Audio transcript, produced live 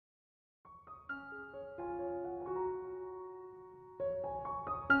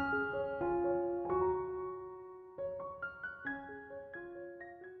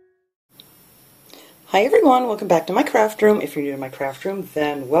Hi everyone, welcome back to my craft room. If you're new to my craft room,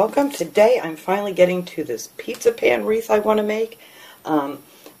 then welcome. Today I'm finally getting to this pizza pan wreath I want to make. I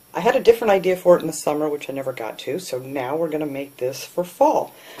had a different idea for it in the summer, which I never got to, so now we're going to make this for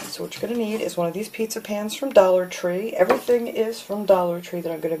fall. So what you're going to need is one of these pizza pans from Dollar Tree. Everything is from Dollar Tree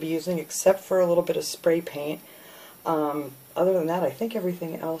that I'm going to be using except for a little bit of spray paint. Other than that, I think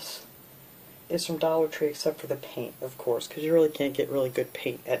everything else is from Dollar Tree except for the paint, of course, because you really can't get really good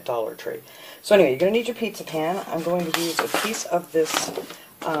paint at Dollar Tree. So anyway, you're going to need your pizza pan. I'm going to use a piece of this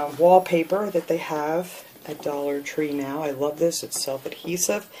wallpaper that they have at Dollar Tree now. I love this. It's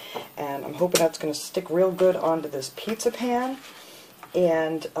self-adhesive, and I'm hoping that's going to stick real good onto this pizza pan.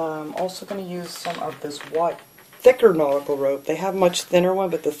 And I'm also going to use some of this thicker nautical rope. They have a much thinner one,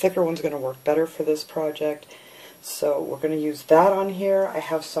 but the thicker one's going to work better for this project. So we're going to use that on here. I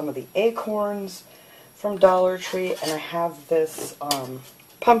have some of the acorns from Dollar Tree, and I have this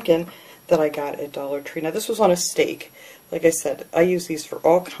pumpkin that I got at Dollar Tree. Now this was on a stake. Like I said, I use these for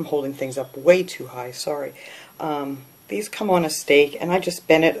all, I'm holding things up way too high, sorry. These come on a stake, and I just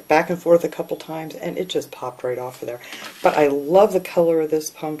bent it back and forth a couple times, and it just popped right off of there. But I love the color of this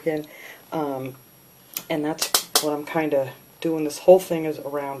pumpkin, and that's what I'm kind of doing this whole thing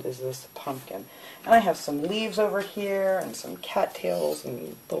around is this pumpkin. And I have some leaves over here, and some cattails,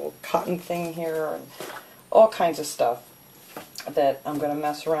 and a little cotton thing here, and all kinds of stuff that I'm going to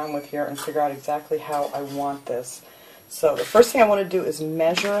mess around with here and figure out exactly how I want this. So the first thing I want to do is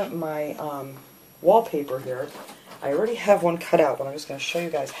measure my wallpaper here. I already have one cut out, but I'm just going to show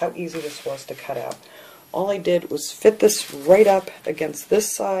you guys how easy this was to cut out. All I did was fit this right up against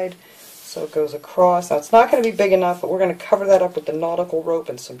this side, so it goes across. Now it's not going to be big enough, but we're going to cover that up with the nautical rope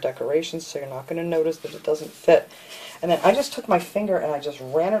and some decorations, so you're not going to notice that it doesn't fit. And then I just took my finger and I just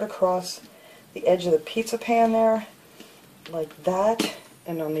ran it across the edge of the pizza pan there, like that.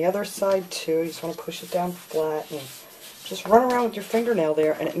 And on the other side too, you just want to push it down flat and just run around with your fingernail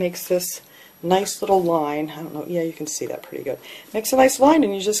there, and it makes this nice little line. I don't know, yeah, you can see that pretty good. It makes a nice line,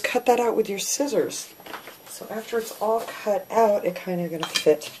 and you just cut that out with your scissors. So after it's all cut out, it kind of going to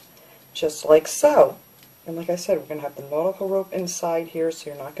fit just like so. And like I said, we're going to have the nautical rope inside here, so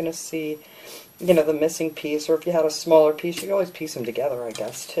you're not going to see, you know, the missing piece. Or if you had a smaller piece, you could always piece them together, I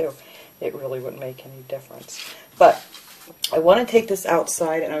guess, too. It really wouldn't make any difference. But I want to take this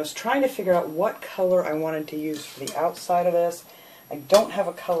outside, and I was trying to figure out what color I wanted to use for the outside of this. I don't have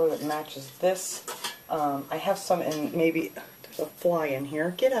a color that matches this. I have some in, maybe, there's a fly in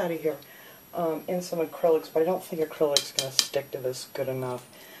here, get out of here, in some acrylics, but I don't think acrylic's going to stick to this good enough.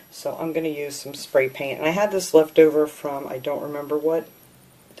 So I'm going to use some spray paint. And I had this left over from, I don't remember what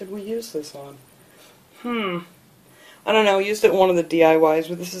did we use this on. I don't know, I used it in one of the DIYs,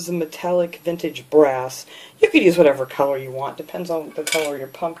 but this is a metallic vintage brass. You could use whatever color you want, depends on the color of your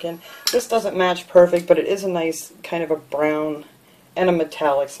pumpkin. This doesn't match perfect, but it is a nice kind of a brown and a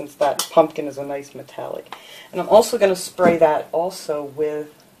metallic, since that pumpkin is a nice metallic. And I'm also going to spray that also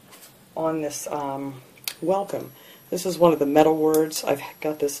with, on this welcome. This is one of the metal words. I've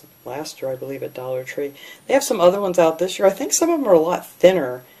got this last year, I believe, at Dollar Tree. They have some other ones out this year. I think some of them are a lot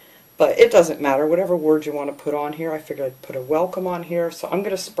thinner, but it doesn't matter. Whatever word you want to put on here, I figured I'd put a welcome on here. So I'm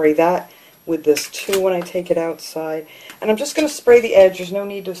going to spray that with this too when I take it outside. And I'm just going to spray the edge. There's no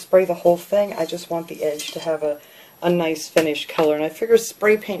need to spray the whole thing. I just want the edge to have a nice finished color. And I figure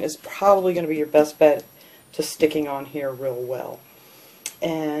spray paint is probably going to be your best bet to sticking on here real well.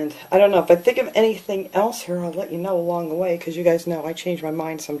 And I don't know, if I think of anything else here, I'll let you know along the way, because you guys know I change my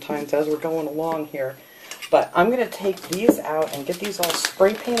mind sometimes as we're going along here. But I'm going to take these out and get these all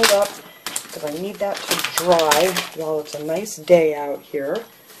spray painted up, because I need that to dry while it's a nice day out here.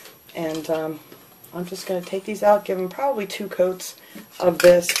 And I'm just going to take these out, give them probably 2 coats of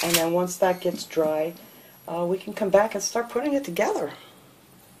this, and then once that gets dry, we can come back and start putting it together.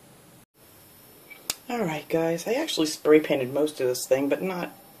 Alright guys, I actually spray painted most of this thing, but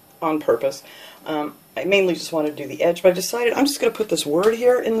not on purpose. I mainly just want to do the edge, but I decided I'm just going to put this word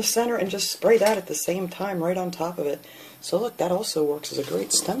here in the center and just spray that at the same time right on top of it. So look, that also works as a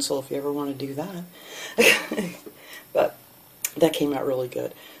great stencil if you ever want to do that. But that came out really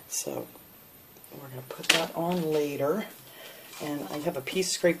good. So we're going to put that on later. And I have a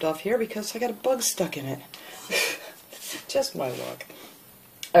piece scraped off here because I got a bug stuck in it. Just my luck.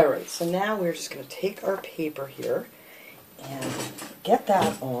 Alright, so now we're just going to take our paper here and get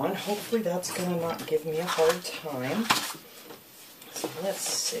that on. Hopefully that's going to not give me a hard time. So let's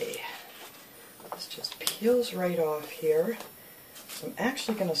see. This just peels right off here. So I'm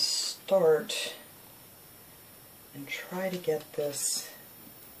actually going to start and try to get this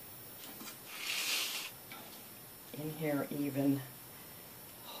in here even.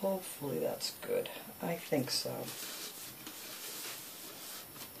 Hopefully that's good. I think so.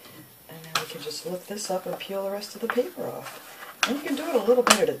 And now we can just lift this up and peel the rest of the paper off. And you can do it a little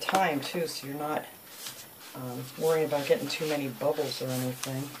bit at a time too, so you're not worrying about getting too many bubbles or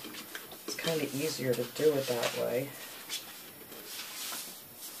anything. It's kind of easier to do it that way.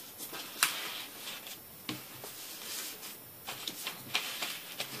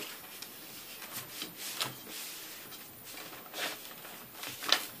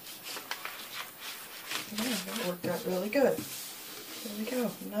 Yeah, that worked out really good. There we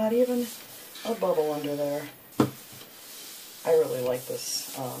go. Not even a bubble under there. I really like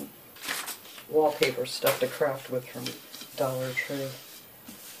this wallpaper stuff to craft with from Dollar Tree.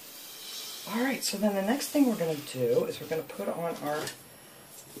 Alright, so then the next thing we're going to do is we're going to put on our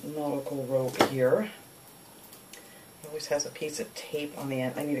nautical rope here. It always has a piece of tape on the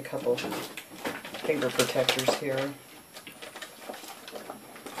end. I need a couple finger protectors here.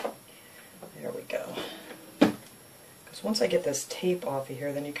 There we go. Because once I get this tape off of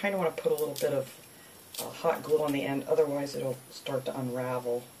here, then you kind of want to put a little bit of hot glue on the end, otherwise it'll start to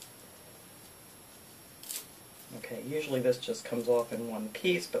unravel. Okay, usually this just comes off in one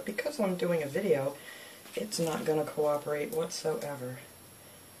piece, but because I'm doing a video, it's not going to cooperate whatsoever.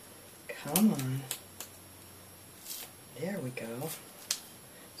 Come on. There we go.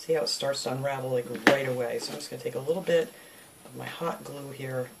 See how it starts to unravel like right away. So I'm just going to take a little bit of my hot glue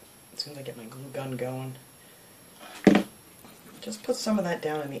here as soon as I get my glue gun going. Just put some of that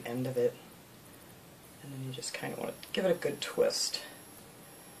down in the end of it. And then you just kind of want to give it a good twist.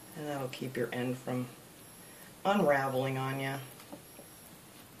 And that'll keep your end from unraveling on you.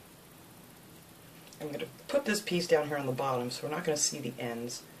 I'm going to put this piece down here on the bottom so we're not going to see the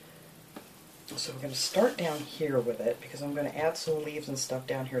ends. So we're going to start down here with it because I'm going to add some leaves and stuff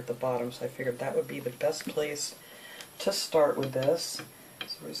down here at the bottom, so I figured that would be the best place to start with this.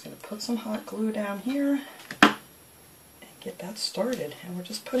 So we're just going to put some hot glue down here and get that started. And we're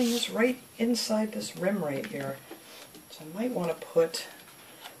just putting this right inside this rim right here. So I might want to put...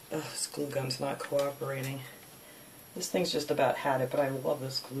 Oh, this glue gun's not cooperating. This thing's just about had it, but I love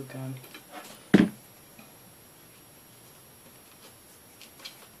this glue gun.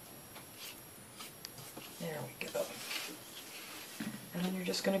 There we go. And then you're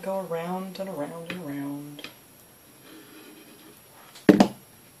just going to go around and around and around.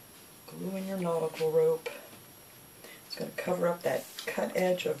 Glue in your nautical rope. It's going to cover up that cut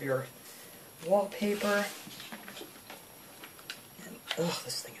edge of your wallpaper. And, oh,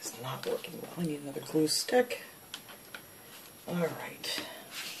 this thing is not working well. I need another glue stick. Alright.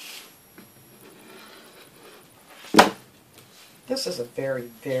 This is a very,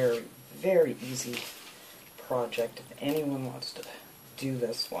 very, very easy project if anyone wants to do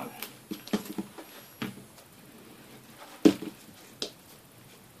this one.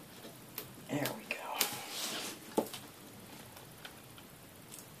 There we go.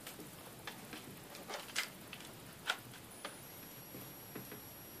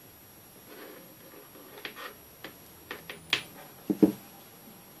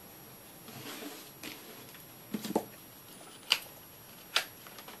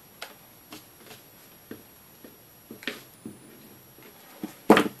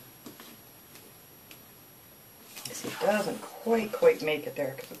 It doesn't quite make it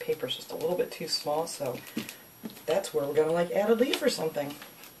there because the paper's just a little bit too small, so that's where we're going to like add a leaf or something.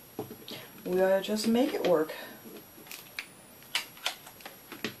 We gotta just make it work.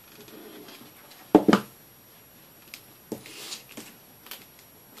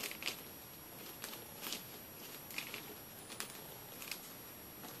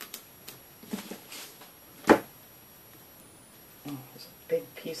 Oh, there's a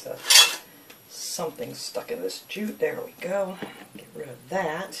big piece of something stuck in this jute. There we go. Get rid of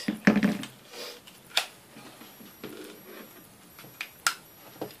that.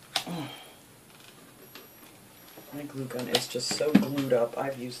 My glue gun is just so glued up.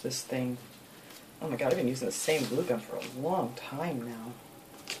 I've used this thing, oh my god, I've been using the same glue gun for a long time now.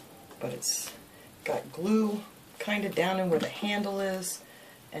 But it's got glue kind of down in where the handle is,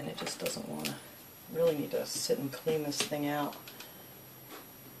 and it just doesn't want to, really need to sit and clean this thing out.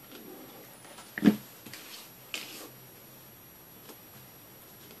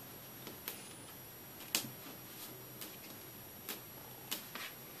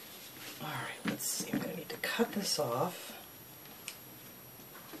 Let's see, I'm going to need to cut this off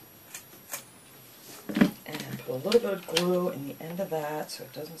and put a little bit of glue in the end of that so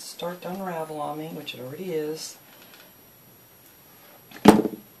it doesn't start to unravel on me, which it already is.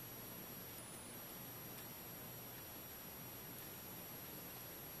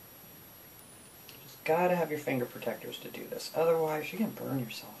 Just gotta have your finger protectors to do this. Otherwise, you're gonna burn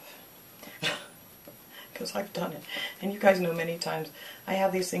yourself. Because I've done it. And you guys know many times I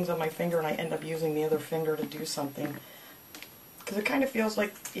have these things on my finger and I end up using the other finger to do something. Because it kind of feels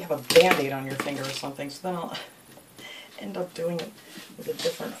like you have a band-aid on your finger or something. So then I'll end up doing it with a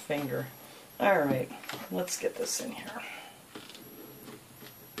different finger. Alright, let's get this in here.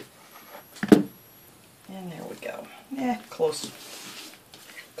 And there we go. Close.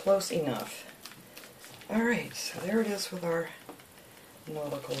 Close enough. Alright, so there it is with our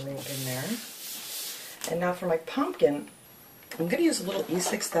nautical rope in there. And now for my pumpkin, I'm going to use a little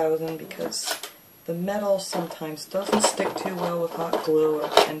E6000 because the metal sometimes doesn't stick too well with hot glue.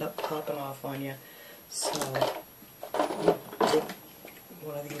 It'll end up popping off on you. So, take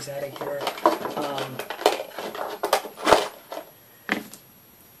one of these out of here.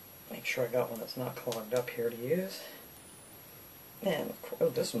 Make sure I got one that's not clogged up here to use. And, oh,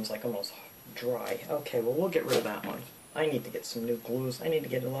 this one's like almost dry. Okay, well, we'll get rid of that one. I need to get some new glues. I need to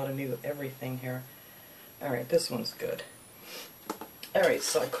get a lot of new everything here. Alright, this one's good. Alright,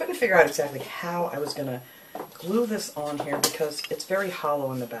 so I couldn't figure out exactly how I was going to glue this on here because it's very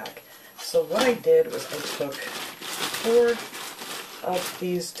hollow in the back. So what I did was I took 4 of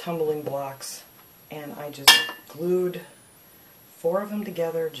these tumbling blocks and I just glued 4 of them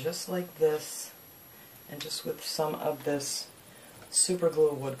together just like this, and just with some of this super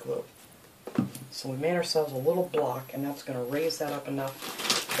glue wood glue. So we made ourselves a little block, and that's going to raise that up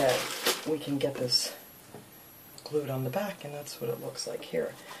enough that we can get this glued on the back, and that's what it looks like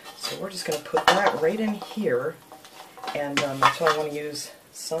here. So we're just going to put that right in here, and so I want to use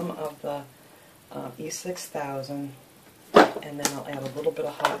some of the E6000, and then I'll add a little bit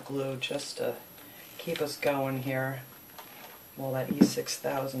of hot glue just to keep us going here while that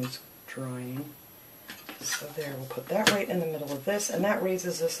E6000's drying. So there, we'll put that right in the middle of this, and that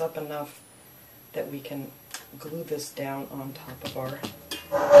raises this up enough that we can glue this down on top of our...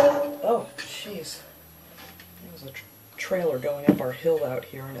 Oh, jeez. There was a trailer going up our hill out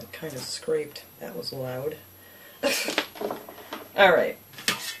here, and it kind of scraped. That was loud. Alright,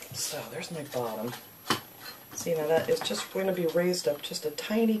 so there's my bottom. See, now that is just going to be raised up just a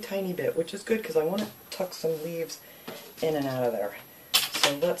tiny, tiny bit, which is good because I want to tuck some leaves in and out of there.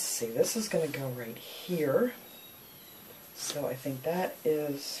 So let's see, this is going to go right here. So I think that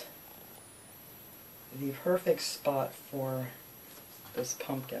is the perfect spot for this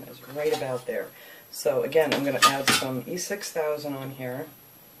pumpkin, is right about there. So again, I'm going to add some E6000 on here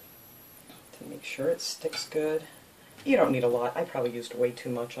to make sure it sticks good. You don't need a lot. I probably used way too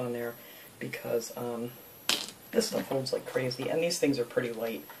much on there because this stuff holds like crazy, and these things are pretty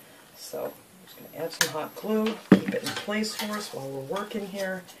light. So I'm just going to add some hot glue, keep it in place for us while we're working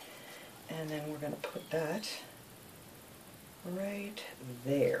here, and then we're going to put that right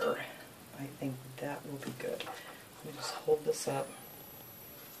there. I think that will be good. Let me just hold this up.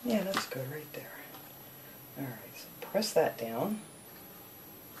 Yeah, that's good right there. Alright, so press that down.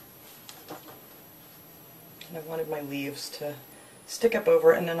 And I wanted my leaves to stick up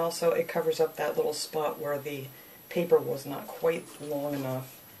over, and then also it covers up that little spot where the paper was not quite long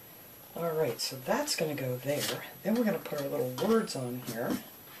enough. Alright, so that's going to go there. Then we're going to put our little words on here.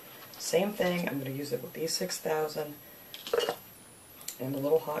 Same thing, I'm going to use it with E6000 and a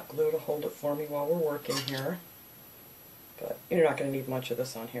little hot glue to hold it for me while we're working here. But you're not going to need much of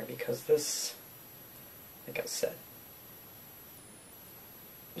this on here because this, like I said,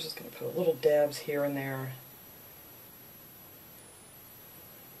 I'm just going to put a little dabs here and there,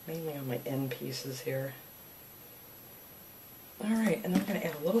 mainly on my end pieces here. Alright, and then I'm going to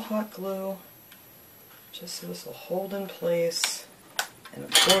add a little hot glue just so this will hold in place. And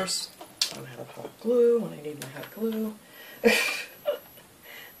of course, I'll have hot glue when I need my hot glue.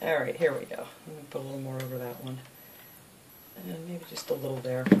 Alright, here we go. I'm going to put a little more over that one. And maybe just a little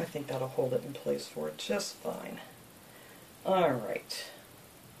there. I think that'll hold it in place for it just fine. Alright.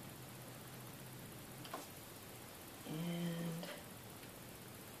 And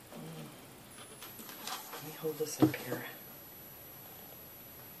let me hold this up here.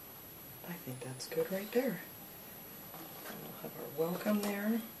 I think that's good right there. And we'll have our welcome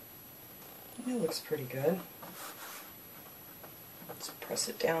there. It looks pretty good. Let's press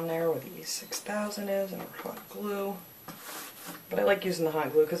it down there where the E6000 is and our hot glue. But I like using the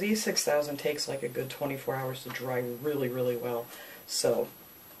hot glue because the E6000 takes like a good 24 hours to dry really, really well. So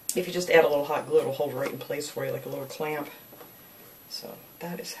if you just add a little hot glue, it'll hold right in place for you like a little clamp. So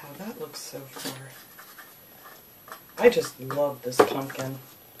that is how that looks so far. I just love this pumpkin.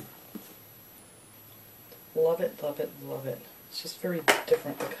 Love it, love it, love it. It's just very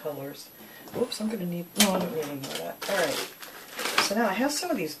different, the colors. Oops, I'm going to need... No, I don't need any more of that. Alright. So now I have some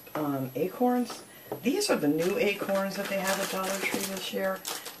of these acorns These are the new acorns that they have at Dollar Tree this year.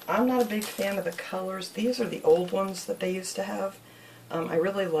 I'm not a big fan of the colors. These are the old ones that they used to have. I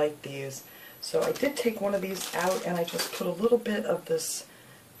really like these. So I did take one of these out and I just put a little bit of this,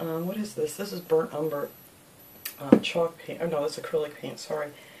 what is this? This is burnt umber chalk paint. Oh no, that's acrylic paint, sorry.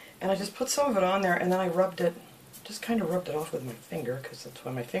 And I just put some of it on there and then I rubbed it, just kind of rubbed it off with my finger because that's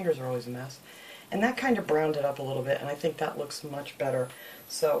why my fingers are always a mess. And that kind of browned it up a little bit and I think that looks much better.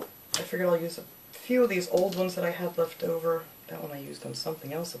 So I figured I'll use a few of these old ones that I had left over. That one I used on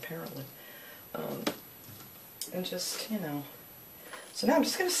something else apparently. And just, you know. So now I'm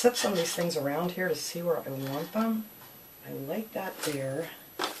just going to set some of these things around here to see where I want them. I like that there.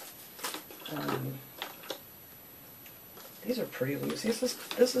 These are pretty loose.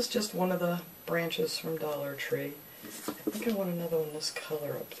 This is just one of the branches from Dollar Tree. I think I want another one this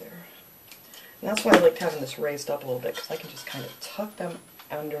color up there. And that's why I liked having this raised up a little bit, because I can just kind of tuck them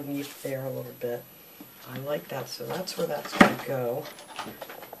underneath there a little bit. I like that, so that's where that's going to go.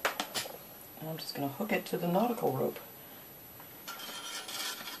 And I'm just going to hook it to the nautical rope.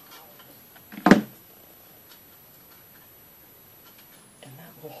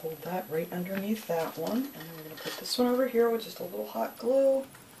 We'll hold that right underneath that one, and then we're going to put this one over here with just a little hot glue,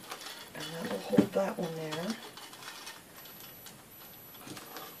 and that will hold that one there.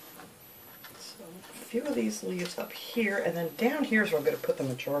 So a few of these leaves up here, and then down here is where I'm going to put the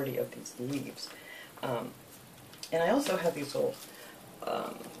majority of these leaves. And I also have these little,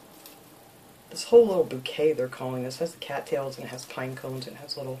 this whole little bouquet they're calling this. It has the cattails and it has pine cones and it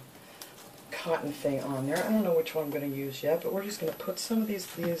has little cotton thing on there. I don't know which one I'm going to use yet, but we're just going to put some of these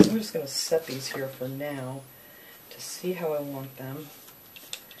leaves, I'm just going to set these here for now to see how I want them.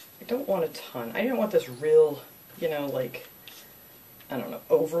 I don't want a ton. I don't want this real, you know, like, I don't know,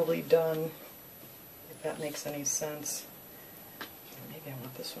 overly done, if that makes any sense. Maybe I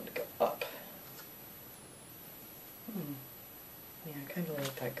want this one to go up. Yeah, I kind of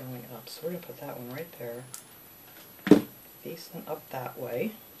like that going up, so we're going to put that one right there, facing up that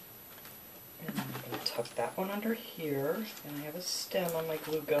way. And then I'm going to tuck that one under here, and I have a stem on my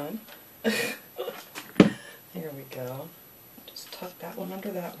glue gun. There we go. Just tuck that one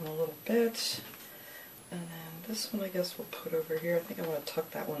under that one a little bit. And then this one I guess we'll put over here. I think I want to tuck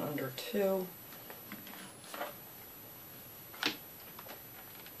that one under too.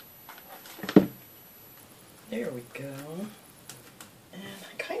 There we go. And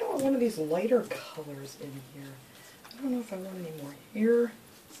I kind of want one of these lighter colors in here. I don't know if I want any more here.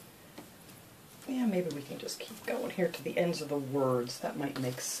 Yeah, maybe we can just keep going here to the ends of the words. That might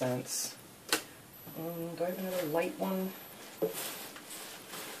make sense. Do I have another light one?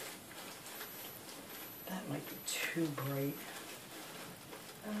 That might be too bright.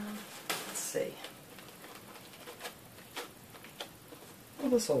 Let's see. Well,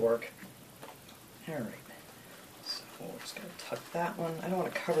 this will work. Alright. So we're just going to tuck that one. I don't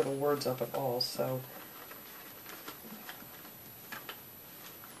want to cover the words up at all, so...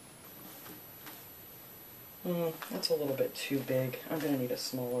 that's a little bit too big. I'm going to need a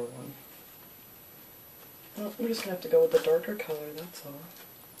smaller one. Well, we're just going to have to go with the darker color, that's all.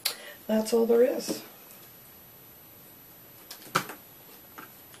 That's all there is.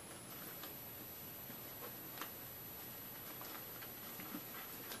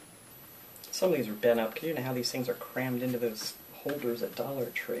 Some of these are bent up, because you know how these things are crammed into those holders at Dollar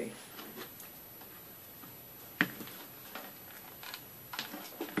Tree.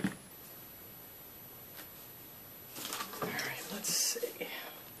 Alright, let's see.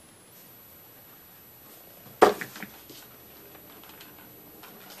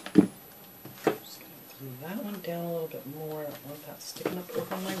 Just going to glue that one down a little bit more. I don't want that sticking up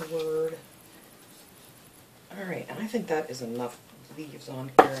over my word. Alright, and I think that is enough leaves on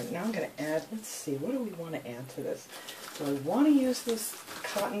here. Now I'm going to add, let's see, what do we want to add to this? Do I want to use this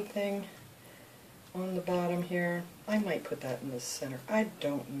cotton thing on the bottom here? I might put that in the center. I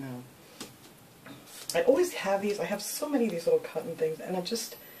don't know. I always have these. I have so many of these little cotton things, and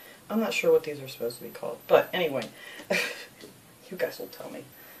I'm not sure what these are supposed to be called. But anyway, you guys will tell me.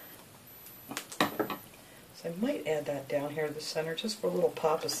 So I might add that down here to the center just for a little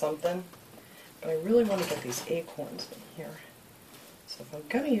pop of something. But I really want to get these acorns in here. So if I'm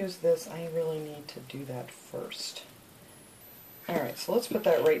going to use this, I really need to do that first. Alright, so let's put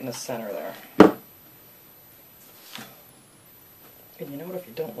that right in the center there. And you know what, if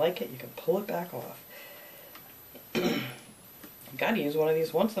you don't like it, you can pull it back off. I've got to use one of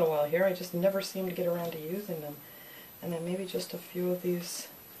these once in a while here. I just never seem to get around to using them. And then maybe just a few of these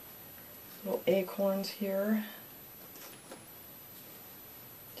little acorns here.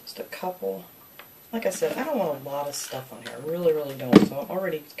 Just a couple. like I said, I don't want a lot of stuff on here. I really, really don't. So I'm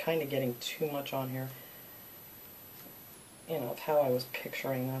already kind of getting too much on here, you know, of how I was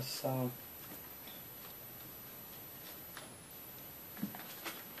picturing this. So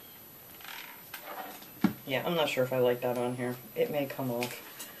yeah, I'm not sure if I like that on here. It may come off.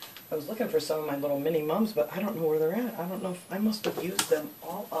 I was looking for some of my little mini mums, but I don't know where they're at. I don't know if I must have used them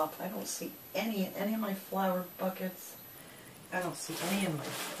all up. I don't see any in any of my flower buckets. I don't see any in my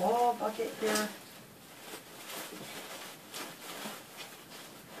fall bucket here.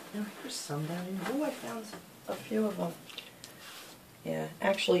 Now here's some down here. Oh, I found a few of them. Yeah,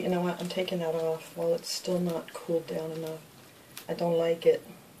 actually, you know what? I'm taking that off while it's still not cooled down enough. I don't like it.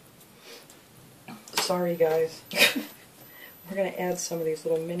 Sorry, guys. We're going to add some of these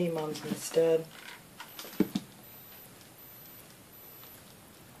little mini mums instead. Let's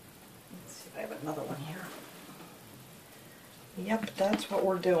see if I have another one here. Yep, that's what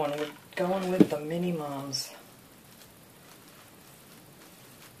we're doing. We're going with the mini mums.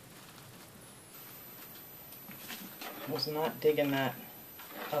 Was not digging that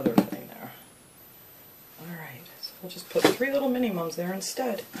other thing there. Alright, so we'll just put 3 little mini mums there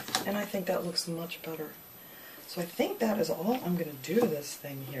instead. And I think that looks much better. So I think that is all I'm going to do to this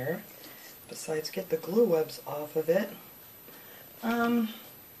thing here, besides get the glue webs off of it. I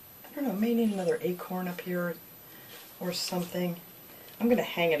don't know, may need another acorn up here or something. I'm going to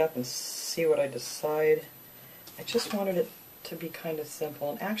hang it up and see what I decide. I just wanted it to be kind of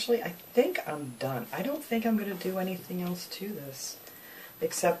simple, and actually I think I'm done. I don't think I'm going to do anything else to this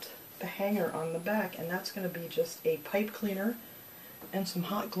except the hanger on the back, and that's going to be just a pipe cleaner and some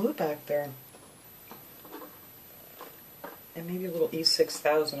hot glue back there. And maybe a little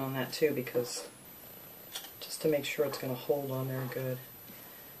E6000 on that too, because just to make sure it's going to hold on there good.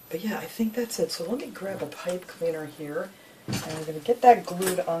 But yeah, I think that's it. So let me grab a pipe cleaner here, and I'm going to get that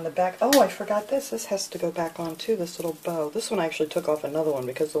glued on the back. Oh, I forgot this. This has to go back on too, this little bow. This one I actually took off another one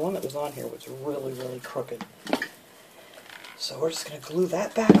because the one that was on here was really, really crooked. So we're just going to glue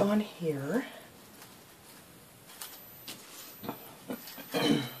that back on here.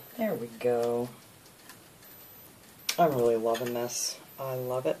 There we go. I'm really loving this. I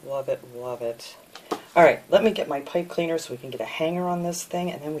love it, love it, love it. Alright, let me get my pipe cleaner so we can get a hanger on this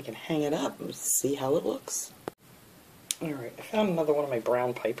thing, and then we can hang it up and see how it looks. Alright, I found another one of my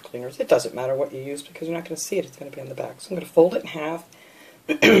brown pipe cleaners. It doesn't matter what you use because you're not going to see it. It's going to be on the back. So I'm going to fold it in half.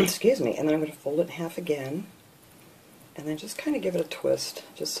 Excuse me. And then I'm going to fold it in half again. And then just kind of give it a twist,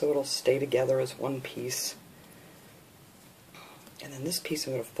 just so it'll stay together as one piece. And then this piece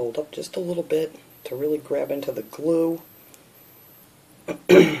I'm going to fold up just a little bit to really grab into the glue.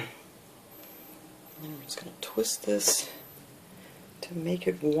 And I'm just going to twist this to make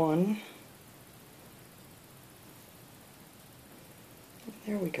it one.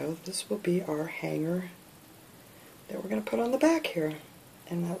 There we go. This will be our hanger that we're going to put on the back here.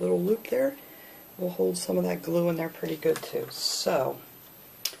 And that little loop there will hold some of that glue in there pretty good too. So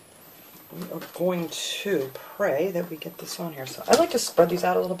we are going to pray that we get this on here. So I like to spread these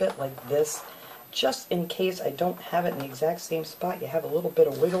out a little bit like this, just in case I don't have it in the exact same spot. You have a little bit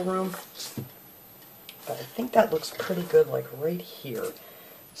of wiggle room. But I think that looks pretty good, like right here.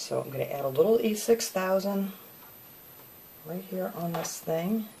 So I'm going to add a little E6000 right here on this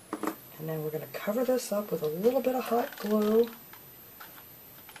thing. And then we're going to cover this up with a little bit of hot glue.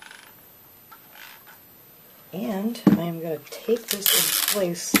 And I am going to tape this in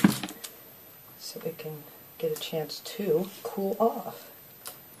place so it can get a chance to cool off.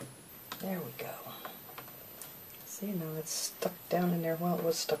 There we go. See, now it's stuck down in there. Well, it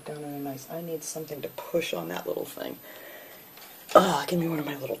was stuck down in there nice. I need something to push on that little thing. Give me one of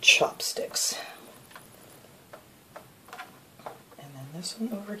my little chopsticks. And then this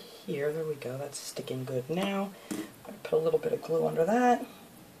one over here. There we go. That's sticking good now. I'm going to put a little bit of glue under that.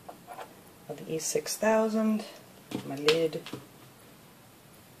 Of the E6000. My lid.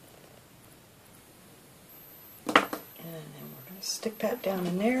 And then we're going to stick that down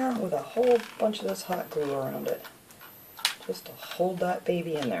in there with a whole bunch of this hot glue around it. Just to hold that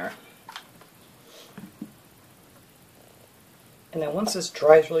baby in there. And then once this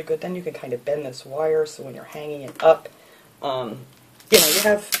dries really good, then you can kind of bend this wire so when you're hanging it up, you know, you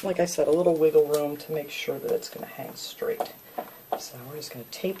have, like I said, a little wiggle room to make sure that it's going to hang straight. So we're just going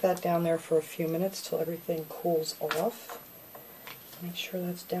to tape that down there for a few minutes till everything cools off. Make sure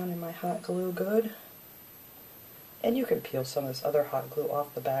that's down in my hot glue good. And you can peel some of this other hot glue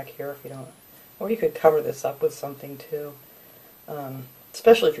off the back here if you don't. Or you could cover this up with something too.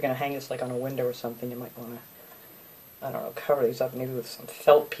 Especially if you're going to hang this like on a window or something, you might want to, I don't know, cover these up maybe with some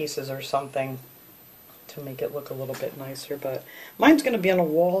felt pieces or something to make it look a little bit nicer, but mine's going to be on a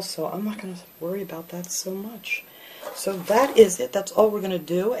wall, so I'm not going to worry about that so much. So that is it. That's all we're going to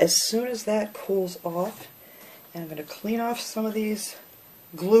do. As soon as that cools off, and I'm going to clean off some of these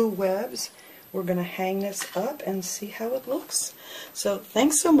glue webs, we're going to hang this up and see how it looks. So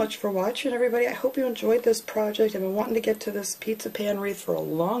thanks so much for watching, everybody. I hope you enjoyed this project. I've been wanting to get to this pizza pan wreath for a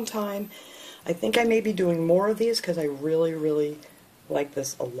long time. I think I may be doing more of these because I really, really like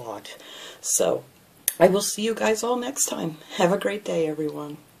this a lot. So I will see you guys all next time. Have a great day,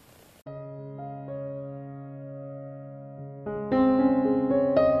 everyone.